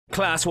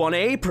Class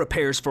 1A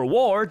prepares for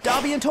war,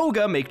 Dabi and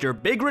Toga make their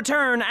big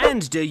return,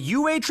 and the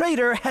UA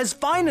Traitor has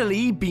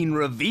finally been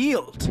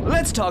revealed.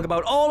 Let's talk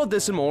about all of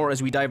this and more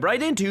as we dive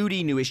right into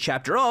the newest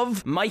chapter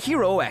of My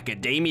Hero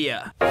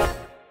Academia.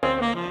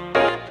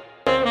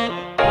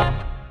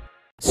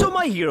 So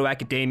My Hero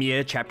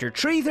Academia Chapter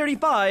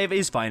 335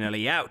 is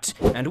finally out,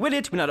 and with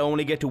it we not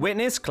only get to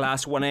witness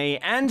Class 1A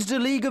and the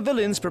League of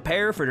Villains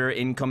prepare for their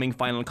incoming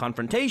final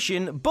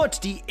confrontation, but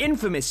the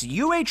infamous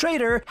UA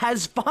Traitor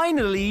has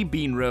finally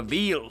been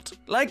revealed.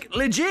 Like,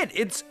 legit,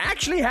 it's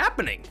actually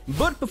happening.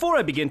 But before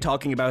I begin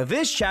talking about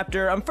this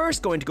chapter, I'm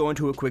first going to go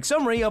into a quick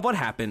summary of what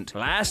happened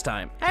last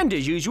time. And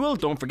as usual,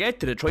 don't forget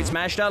to Detroit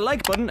smash that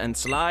like button and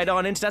slide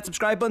on into that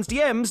subscribe button's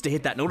DMs to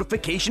hit that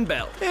notification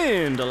bell.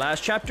 In the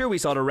last chapter, we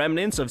saw the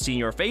remnants of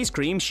Senior Face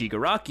Cream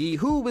Shigaraki,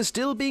 who was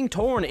still being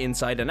torn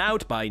inside and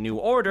out by New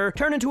Order,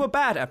 turn into a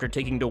bat after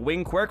taking the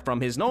wing quirk from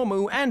his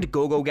Nomu and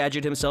Go-Go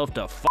Gadget himself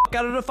the fuck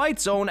out of the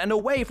fight zone and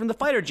away from the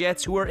fighter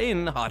jets who are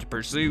in hot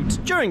pursuit.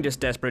 During this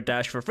desperate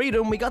dash for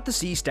freedom, we got to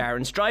see Star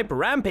and Stripe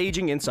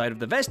rampaging inside of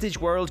the Vestige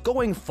world,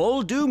 going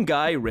full Doom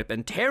Guy, Rip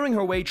and tearing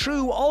her way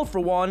through All For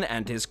One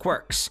and his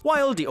quirks,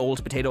 while the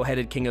old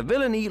potato-headed king of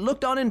villainy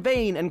looked on in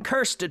vain and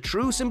cursed the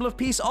true symbol of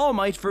peace, All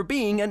Might, for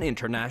being an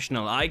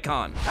international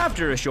icon.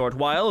 After a short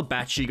while,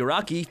 Bat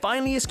Shigaraki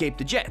finally escaped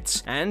the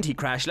jets, and he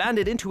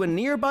crash-landed into a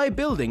nearby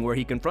building where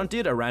he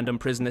confronted a random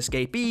prison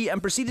escapee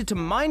and proceeded to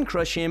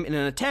mind-crush him in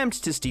an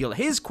attempt to steal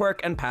his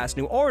quirk and pass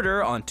New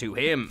Order onto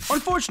him.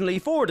 Unfortunately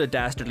for the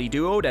dastardly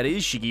duo that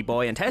is Shiggy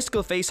Boy and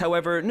Testicle Face,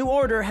 however, New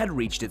Order had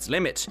reached its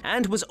limit,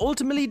 and was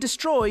ultimately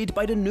destroyed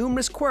by the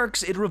numerous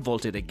quirks it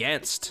revolted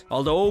against.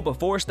 Although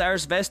before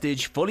Star's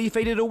vestige fully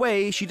faded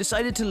away, she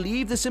decided to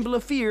leave the symbol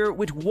of fear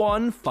with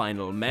one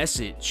final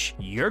message: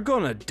 you're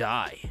gonna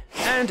die.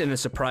 And in a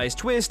surprise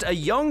twist, a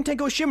young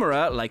Tenko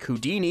Shimura, like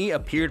Houdini,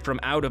 appeared from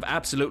out of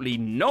absolutely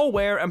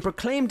nowhere and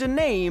proclaimed the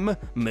name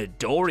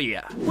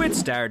Midoriya. With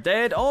Star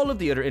dead, all of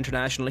the other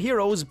international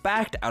heroes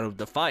backed out of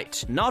the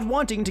fight, not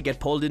wanting to get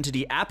pulled into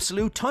the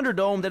absolute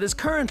Thunderdome that is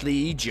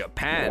currently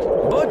Japan.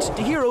 But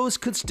the heroes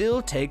could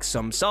still take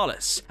some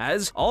solace,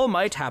 as All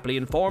Might happily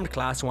informed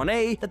Class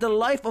 1A that the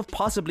life of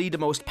possibly the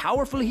most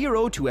powerful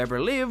hero to ever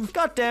live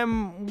got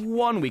them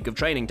 1 week of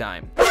training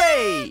time.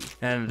 Hooray!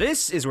 And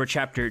this is where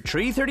Chapter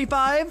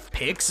 335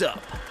 picks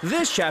up.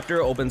 This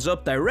chapter opens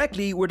up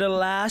directly where the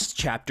last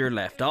chapter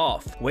left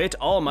off, with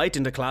All Might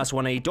in the Class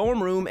 1A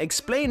dorm room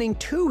explaining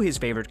to his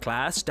favorite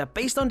class that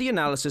based on the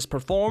analysis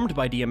performed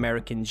by the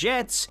American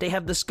Jets, they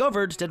have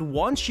discovered that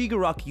once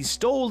Shigaraki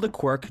stole the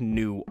quirk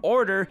New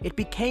Order, it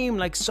became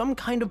like some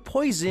kind of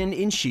poison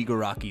in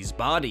Shigaraki's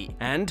body,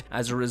 and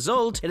as a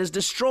result, it has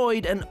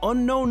destroyed an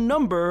unknown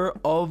number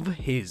of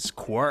his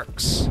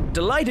quirks.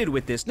 Delighted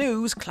with this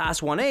news,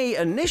 Class 1A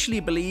initially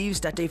believes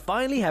that they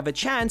finally have a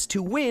chance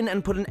to win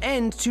and put an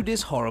end to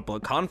this horrible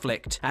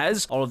conflict,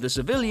 as all of the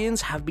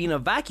civilians have been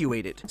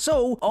evacuated,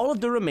 so all of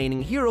the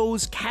remaining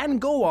heroes can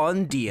go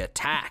on the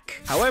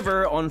attack.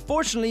 However,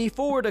 unfortunately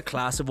for the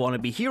class of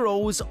wannabe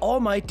heroes, All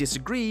Might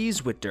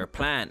disagrees with their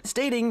plan,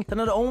 stating that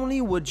not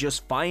only would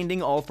just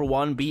finding All For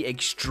One be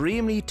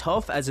extremely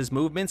tough as his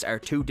movements are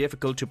too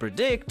difficult to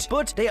predict,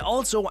 but they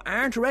also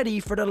aren't ready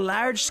for the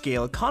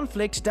large-scale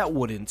conflict that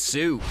would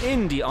ensue.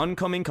 In the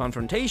oncoming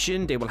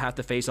confrontation, they will have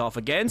to face off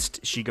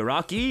against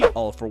Shigaraki,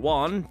 All For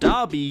One,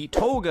 Dabi,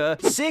 Toga,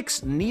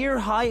 6 near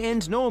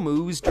high-end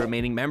Nomus, the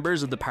remaining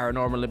members of the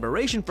Paranormal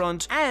Liberation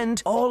Front,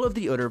 and all of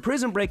the other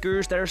prison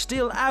breakers that are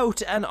still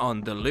out and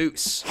on the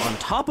loose. On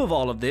top of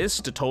all of this,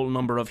 the total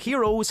number of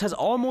heroes has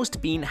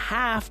almost been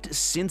halved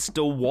since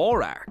the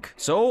war arc.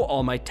 So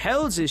All Might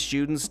tells his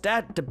students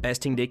that the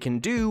best thing they can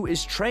do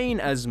is train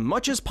as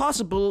much as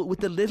possible with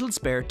the little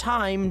spare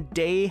time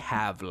they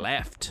have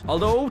left.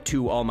 Although,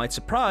 to All Might's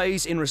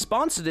surprise, in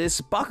response to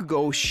this,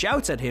 Bakugo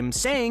shouts at him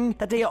saying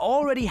that they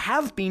already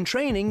have been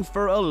training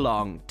for a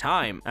long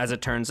time. As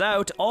it turns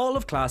out, all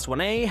of Class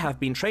 1A have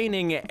been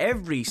training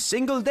every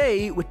single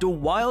day with the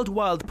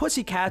Wild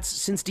Pussycats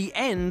since the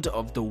end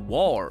of the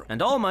war,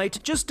 and All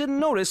Might just didn't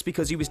notice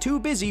because he was too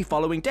busy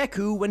following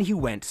Deku when he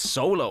went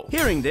solo.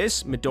 Hearing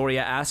this,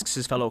 Midoriya asks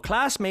his fellow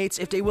classmates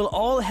if they will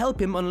all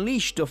help him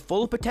unleash the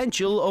full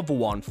potential of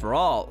One For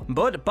All,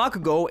 but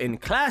Bakugo, in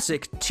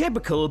classic,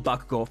 typical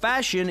Bakugo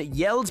fashion,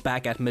 yells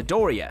back at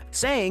Midoriya,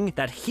 saying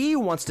that he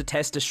wants to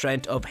test the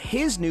strength of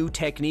his new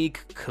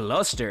technique,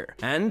 Cluster,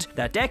 and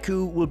that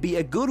Deku will be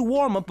a good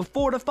warm-up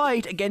before the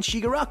fight against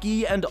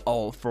Shigaraki and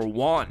All For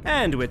One.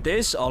 And with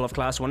this, all of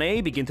Class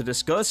 1A begin to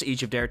discuss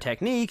each of their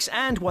techniques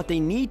and what they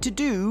need to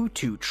do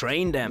to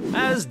train them.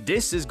 As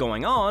this is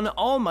going on,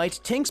 All Might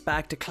thinks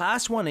back to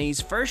Class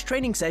 1A's first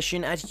training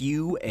session at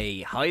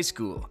UA High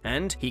School,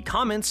 and he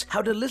comments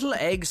how the little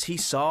eggs he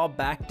saw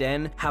back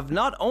then have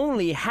not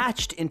only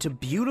hatched into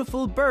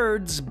beautiful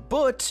birds,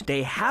 but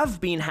they have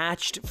been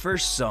hatched for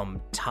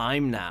some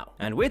time now.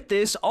 And with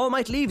this, All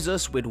Might leaves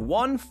us with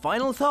one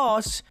final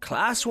thought: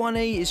 Class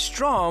 1A is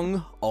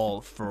strong, all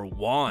for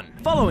one.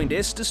 Following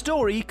this, the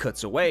story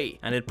cuts away,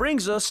 and it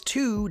brings us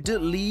to the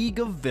League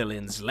of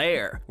Villains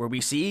lair, where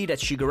we see that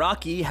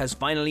Shigaraki has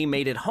finally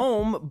made it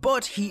home,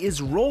 but he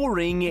is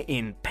roaring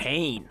in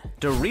pain.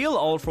 The real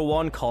All for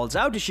One calls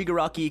out to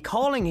Shigaraki,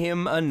 calling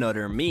him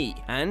another me,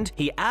 and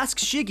he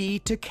asks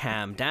Shiggy to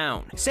calm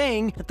down,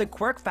 saying that the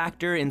quirk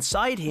factor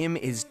inside him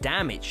is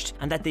damaged,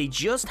 and that they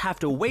just have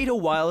to wait a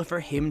while for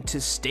him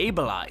to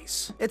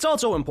stabilize. It's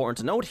also important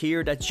to note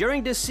here that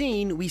during this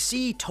scene, we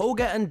see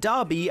Toga and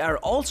Dabi are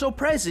also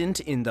present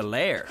in the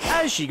lair.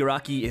 As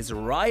Shigaraki is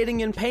writhing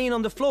in pain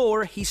on the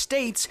floor, he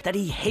states that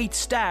he hates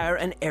Star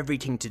and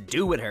everything to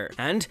do with her,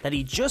 and that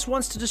he just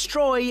wants to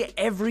destroy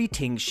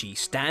everything she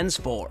stands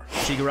for.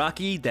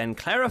 Shigaraki then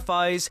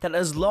clarifies that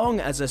as long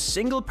as a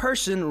single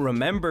person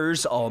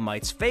remembers All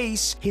Might's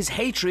face, his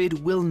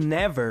hatred will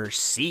never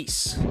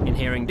cease. In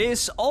hearing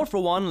this, All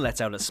for One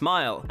lets out a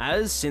smile,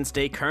 as since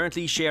they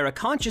currently share a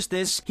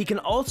consciousness, he can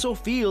also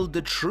feel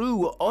the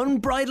true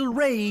unbridled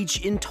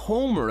rage in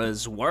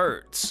Tomura's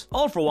words.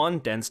 All for One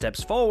then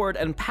steps forward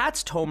and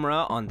pats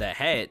Tomura on the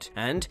head,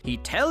 and he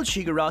tells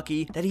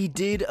Shigaraki that he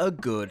did a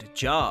good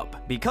job,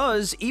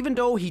 because even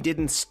though he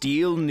didn't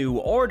steal New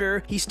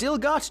Order, he still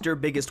got their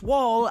biggest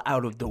wall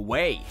out of the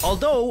way.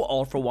 Although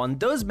All for One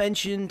does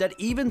mention that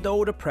even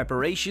though the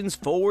preparations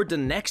for the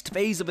next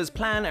phase of his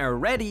plan are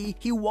ready,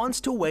 he wants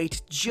to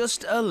wait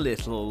just a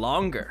little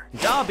longer.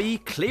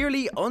 Dabi,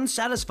 clearly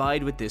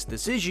unsatisfied with this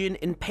decision,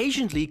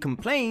 impatiently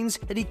complains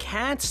that he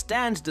can't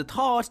stand the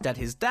thought that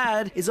his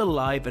dad is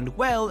alive and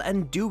well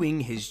and doing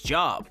his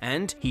job,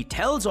 and he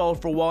tells All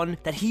for One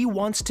that he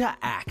wants to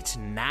act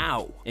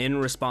now. In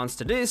response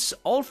to this,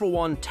 All for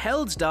One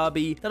tells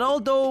Dabi that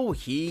although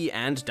he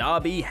and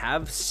Dabi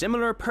have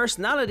similar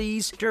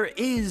personalities, there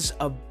is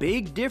a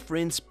big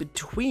difference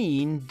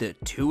between the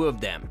two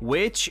of them,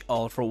 which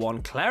All for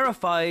One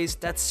clarifies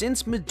that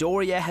since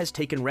Midoriya has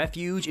taken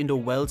refuge in the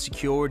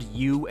well-secured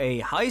UA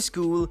high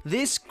school,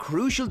 this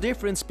crucial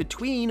difference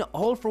between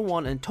All for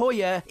One and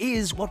Toya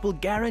is what will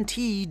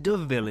guarantee the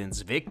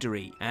villain's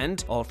victory.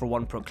 And All for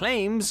One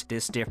proclaims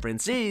this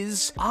difference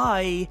is,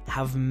 I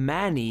have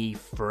many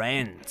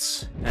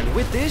friends. And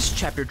with this,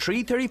 chapter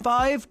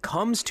 335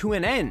 comes to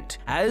an end,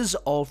 as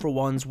All for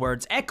One's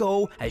words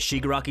echo as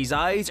Shigaraki's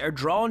eyes are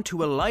drawn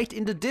to a light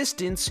in the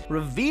distance,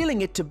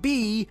 revealing it to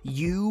be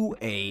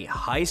UA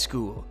High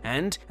School.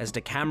 And as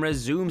the camera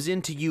zooms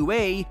into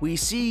UA, we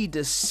see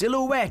the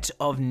silhouette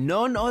of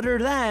none other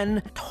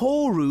than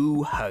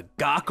Toru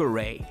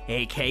Hagakure,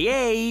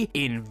 aka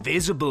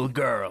Invisible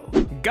Girl.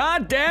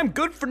 Goddamn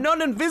good for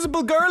none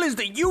Invisible Girl is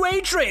the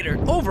UA Traitor!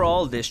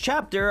 Overall, this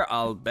chapter,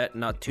 I'll bet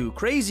not too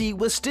crazy,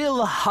 was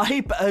still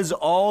hype as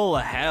all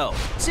hell.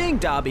 Seeing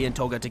Dabi and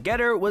Toga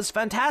together was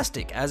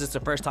fantastic, as it's the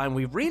first time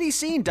we've really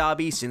seen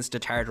Dabi since the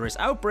Tartarus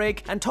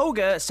outbreak, and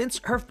Toga since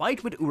her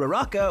fight with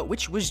Uraraka,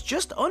 which was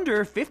just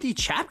under 50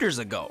 chapters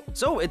ago.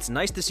 So it's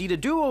nice to see the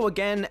duo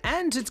again,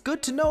 and it's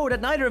good to know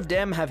that neither of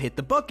them have hit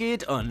the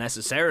bucket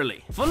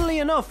unnecessarily. Funnily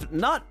enough,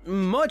 not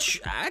much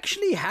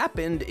actually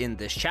happened in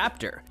this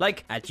chapter.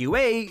 Like, at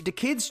UA, the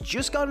kids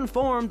just got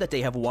informed that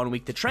they have 1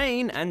 week to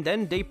train, and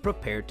then they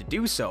prepared to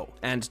do so.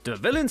 And the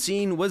villain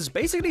scene was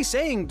basically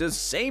saying the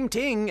same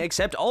thing,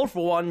 except All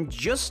for One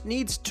just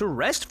needs to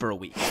rest for a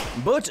week.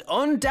 But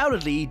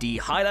undoubtedly, the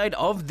highlight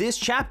of this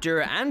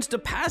chapter, and the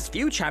past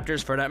few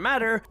chapters for that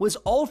matter, was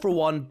All for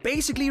One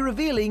basically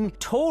revealing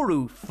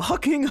Toru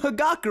fucking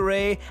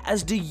Hagakure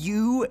as the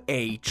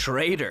UA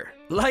Traitor.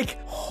 Like,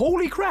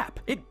 holy crap,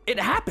 it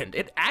happened.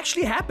 It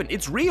actually happened.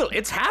 It's real.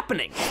 It's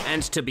happening.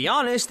 And to be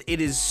honest,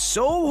 it is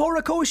so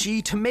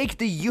Horikoshi to make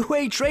the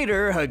UA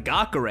Traitor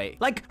Hagakure.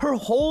 Like, her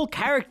whole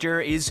character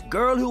is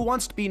girl who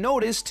wants to be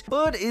noticed,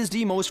 but is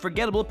the most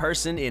forgettable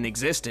person in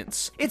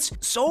existence. It's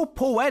so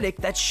poetic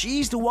that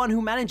she's the one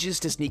who manages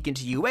to sneak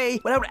into UA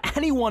without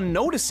anyone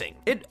noticing.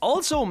 It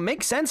also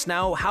makes sense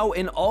now how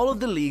in all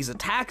of the League's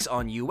attacks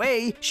on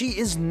UA, she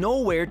is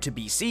nowhere to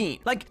be seen.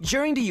 Like,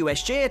 during the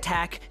USJ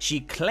attack,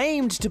 she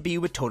claimed to be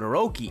with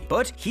Todoroki,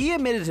 but he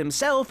admitted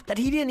himself that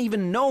he didn't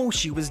even know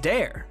she was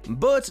there.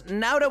 But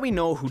now that we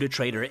know who the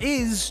traitor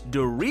is,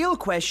 the real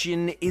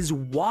question is,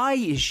 why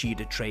is she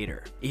the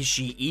traitor? Is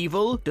she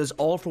evil? Does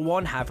All for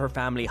One have her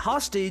family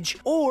hostage?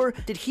 Or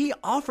did he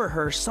offer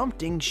her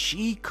something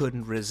she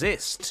couldn't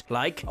resist?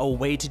 Like a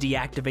way to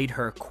deactivate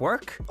her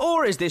quirk?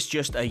 Or is this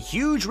just a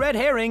huge red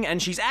herring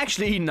and she's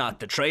actually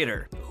not the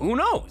traitor? Who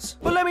knows?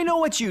 But let me know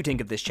what you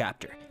think of this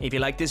chapter. If you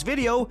like this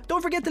video,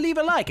 don't forget to leave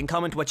a like and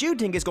comment what you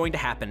think is going to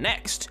happen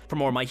next. For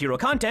more My Hero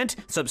content,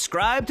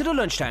 subscribe to the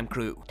Lunchtime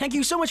crew. Thank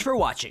you so much for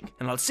watching,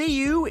 and I'll see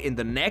you in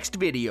the next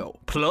video.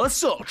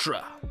 Plus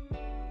Ultra!